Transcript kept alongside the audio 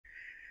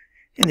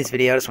In this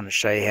video I just want to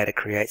show you how to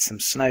create some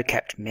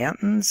snow-capped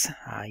mountains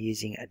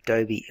using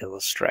Adobe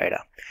Illustrator.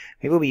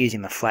 We will be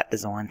using the flat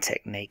design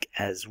technique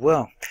as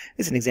well.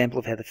 This is an example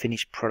of how the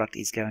finished product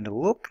is going to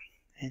look,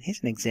 and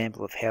here's an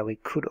example of how we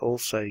could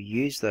also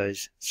use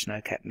those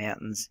snow-capped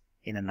mountains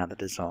in another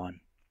design.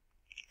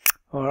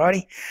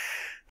 Alrighty,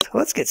 so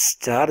let's get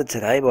started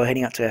today by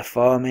heading up to our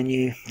file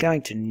menu,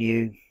 going to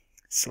New,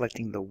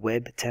 selecting the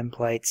Web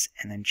Templates,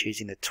 and then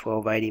choosing the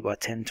 1280 by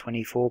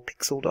 1024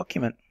 pixel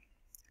document.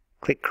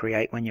 Click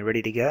Create when you're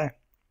ready to go.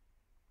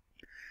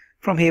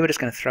 From here we're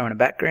just going to throw in a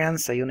background,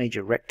 so you'll need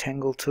your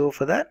rectangle tool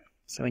for that.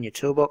 So in your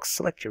toolbox,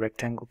 select your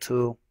rectangle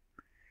tool,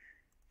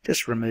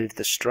 just remove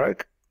the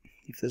stroke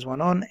if there's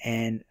one on,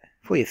 and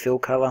for your fill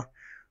color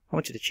I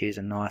want you to choose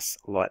a nice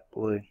light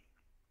blue.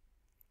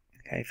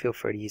 Okay, feel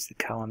free to use the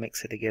color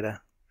mixer to get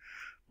a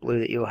blue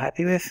that you're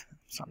happy with,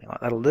 something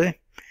like that'll do.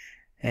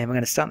 And we're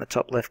going to start in the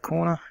top left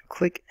corner,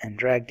 click and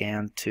drag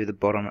down to the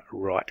bottom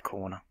right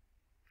corner,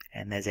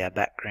 and there's our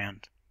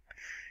background.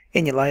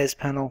 In your layers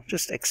panel,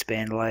 just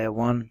expand layer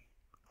 1,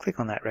 click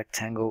on that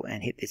rectangle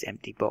and hit this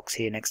empty box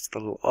here next to the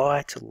little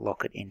eye to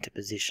lock it into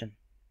position.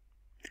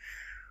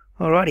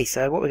 Alrighty,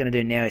 so what we're going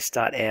to do now is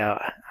start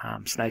our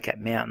snow-capped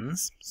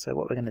mountains. So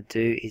what we're going to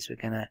do is we're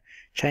going to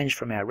change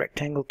from our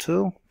rectangle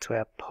tool to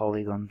our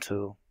polygon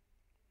tool.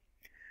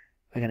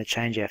 We're going to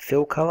change our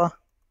fill color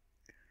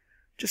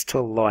just to a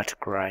light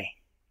grey.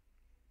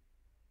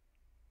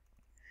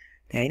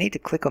 Now you need to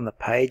click on the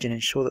page and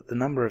ensure that the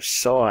number of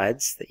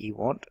sides that you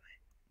want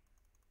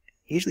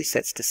usually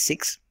sets to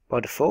 6 by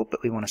default,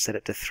 but we want to set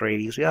it to 3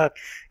 because we are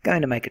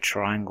going to make a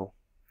triangle.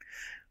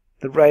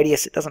 The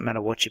radius, it doesn't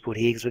matter what you put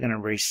here because we're going to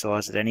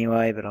resize it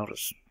anyway, but I'll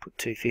just put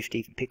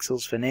 250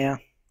 pixels for now.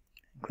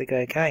 Click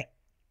OK.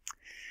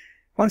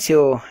 Once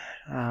your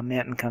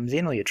mountain comes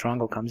in, or your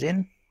triangle comes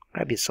in,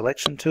 grab your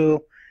selection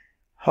tool,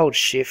 hold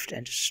shift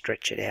and just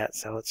stretch it out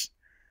so it's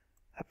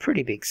a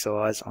pretty big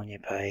size on your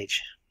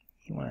page.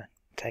 You want to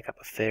take up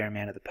a fair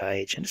amount of the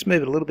page and just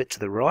move it a little bit to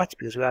the right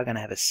because we are going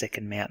to have a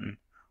second mountain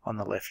on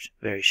the left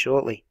very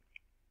shortly.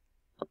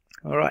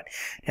 Alright,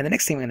 now the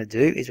next thing we're going to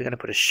do is we're going to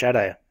put a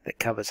shadow that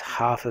covers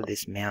half of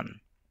this mountain.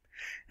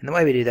 And the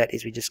way we do that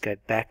is we just go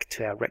back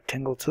to our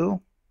rectangle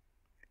tool,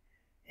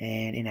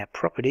 and in our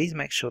properties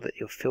make sure that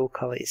your fill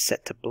color is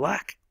set to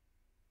black.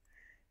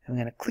 And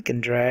we're going to click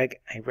and drag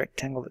a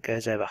rectangle that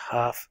goes over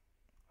half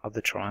of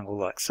the triangle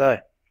like so.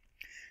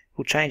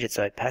 We'll change its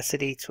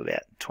opacity to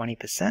about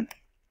 20%.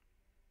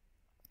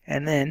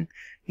 And then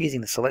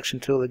using the selection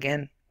tool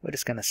again, we're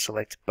just going to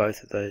select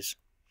both of those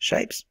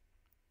shapes.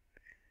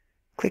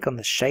 Click on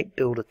the Shape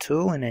Builder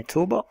tool in our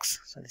toolbox,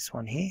 so this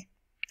one here,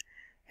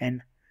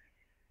 and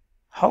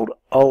hold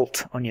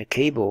Alt on your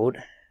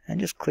keyboard and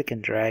just click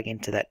and drag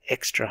into that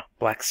extra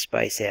black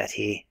space out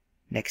here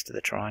next to the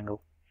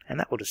triangle. And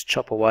that will just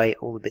chop away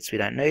all the bits we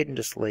don't need and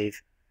just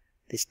leave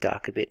this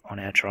darker bit on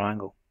our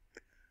triangle.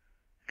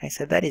 Okay,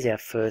 so that is our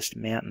first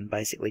mountain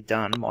basically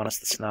done, minus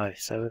the snow.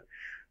 So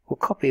we'll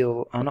copy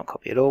all, not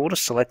copy it all, we'll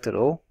just select it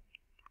all,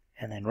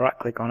 and then right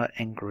click on it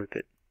and group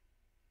it.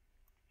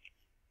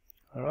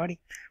 Alrighty,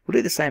 we'll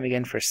do the same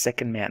again for a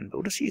second mountain, but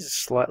we'll just use a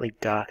slightly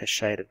darker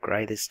shade of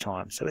grey this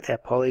time. So with our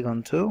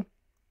polygon tool,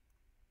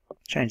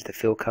 change the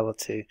fill colour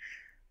to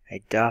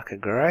a darker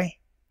grey,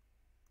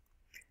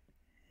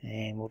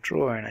 and we'll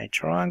draw in a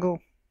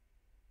triangle.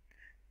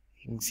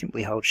 You can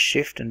simply hold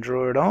shift and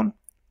draw it on,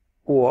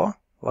 or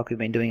like we've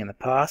been doing in the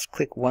past,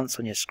 click once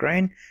on your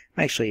screen,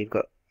 make sure you've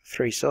got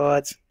 3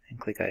 sides and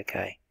click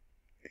OK.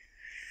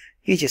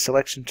 Use your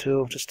selection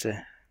tool just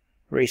to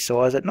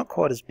resize it, not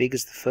quite as big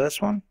as the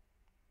first one.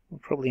 We'll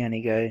probably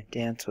only go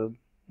down to,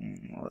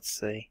 let's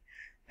see,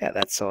 about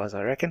that size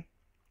I reckon.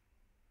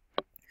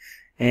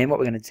 And what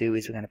we're going to do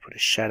is we're going to put a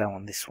shadow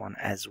on this one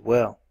as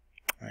well.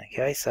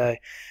 Okay, so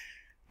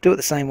do it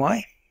the same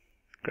way.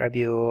 Grab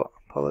your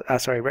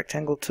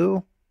rectangle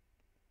tool.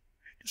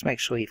 Just make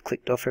sure you've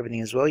clicked off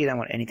everything as well. You don't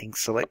want anything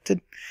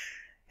selected.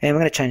 And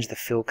we're going to change the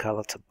fill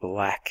color to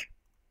black.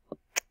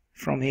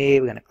 From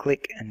here we're going to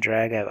click and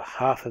drag over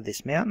half of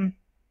this mountain.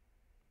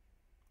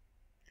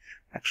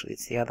 Actually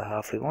it's the other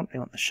half we want. We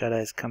want the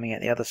shadows coming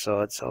out the other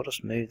side, so I'll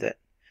just move that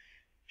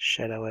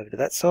shadow over to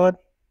that side.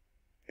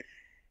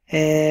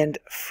 And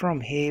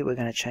from here we're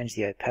going to change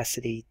the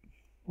opacity.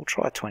 We'll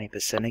try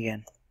 20%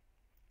 again.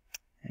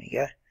 There you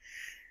go.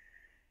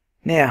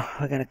 Now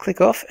we're going to click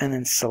off and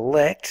then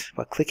select,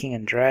 by clicking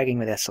and dragging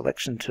with our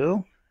selection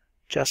tool,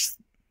 just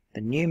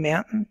the new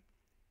mountain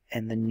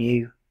and the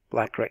new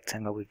black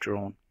rectangle we've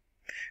drawn.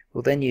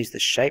 We'll then use the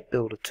Shape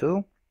Builder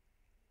tool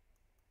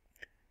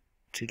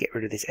to get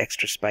rid of this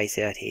extra space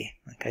out here.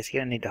 Okay, so you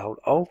don't need to hold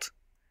Alt,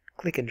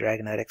 click and drag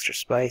in that extra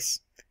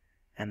space,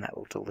 and that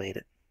will delete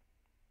it.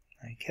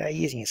 Okay,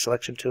 using your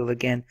selection tool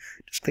again,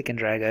 just click and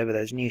drag over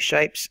those new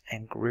shapes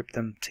and group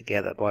them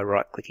together by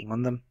right clicking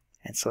on them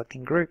and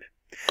selecting Group.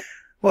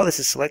 While this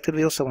is selected,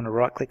 we also want to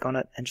right click on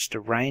it and just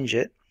arrange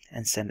it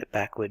and send it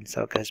backward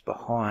so it goes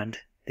behind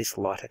this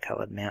lighter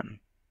coloured mountain.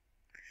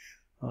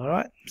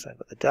 Alright, so I've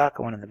got the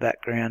darker one in the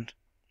background,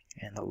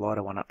 and the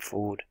lighter one up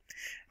forward.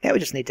 Now we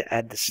just need to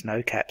add the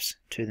snow caps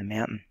to the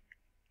mountain.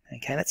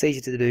 Okay, that's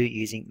easy to do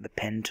using the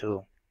pen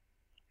tool.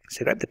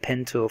 So grab the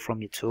pen tool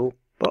from your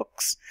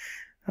toolbox.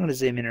 I'm going to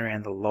zoom in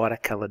around the lighter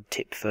coloured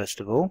tip first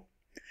of all.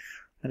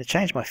 I'm going to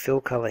change my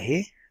fill colour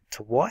here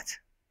to white.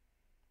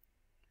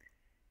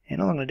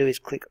 And all I'm going to do is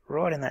click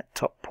right in that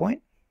top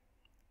point.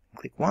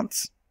 Click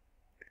once.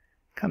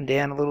 Come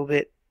down a little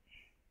bit.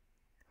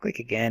 Click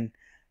again.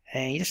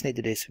 And you just need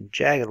to do some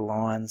jagged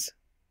lines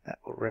that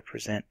will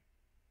represent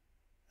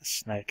a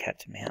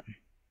snow-capped mountain.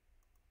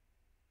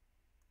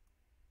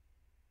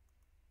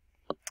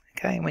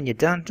 Okay, and when you're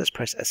done, just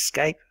press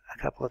Escape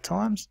a couple of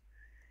times.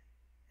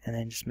 And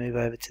then just move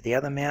over to the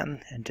other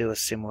mountain and do a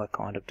similar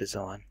kind of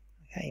design.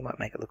 Okay, you might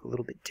make it look a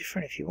little bit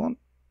different if you want.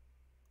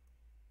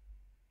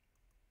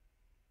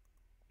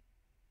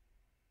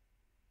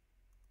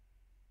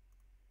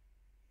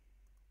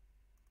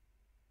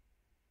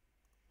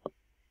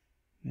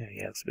 There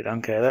we go, it's a bit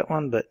unclear that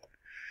one, but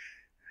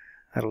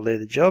that'll do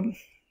the job.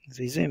 As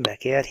we zoom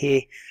back out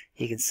here,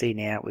 you can see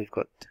now we've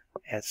got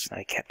our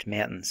snow-capped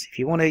mountains. If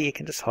you want to, you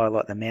can just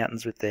highlight the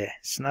mountains with their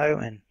snow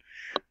and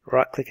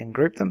right-click and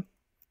group them.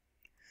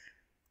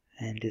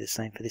 And do the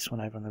same for this one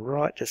over on the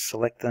right, just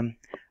select them.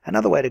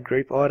 Another way to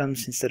group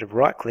items, instead of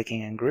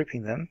right-clicking and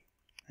grouping them,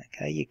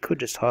 okay, you could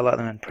just highlight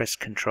them and press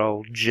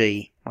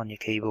Ctrl-G on your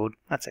keyboard.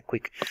 That's a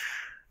quick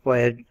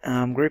way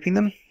of grouping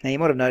them. Now you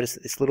might have noticed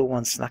that this little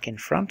one snuck in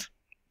front,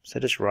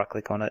 so just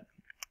right-click on it,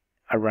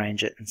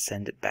 arrange it and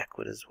send it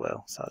backward as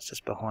well, so it's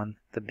just behind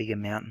the bigger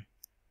mountain.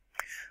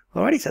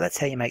 Alrighty, so that's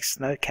how you make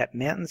snow-capped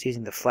mountains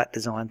using the flat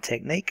design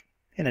technique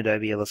in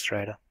Adobe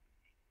Illustrator.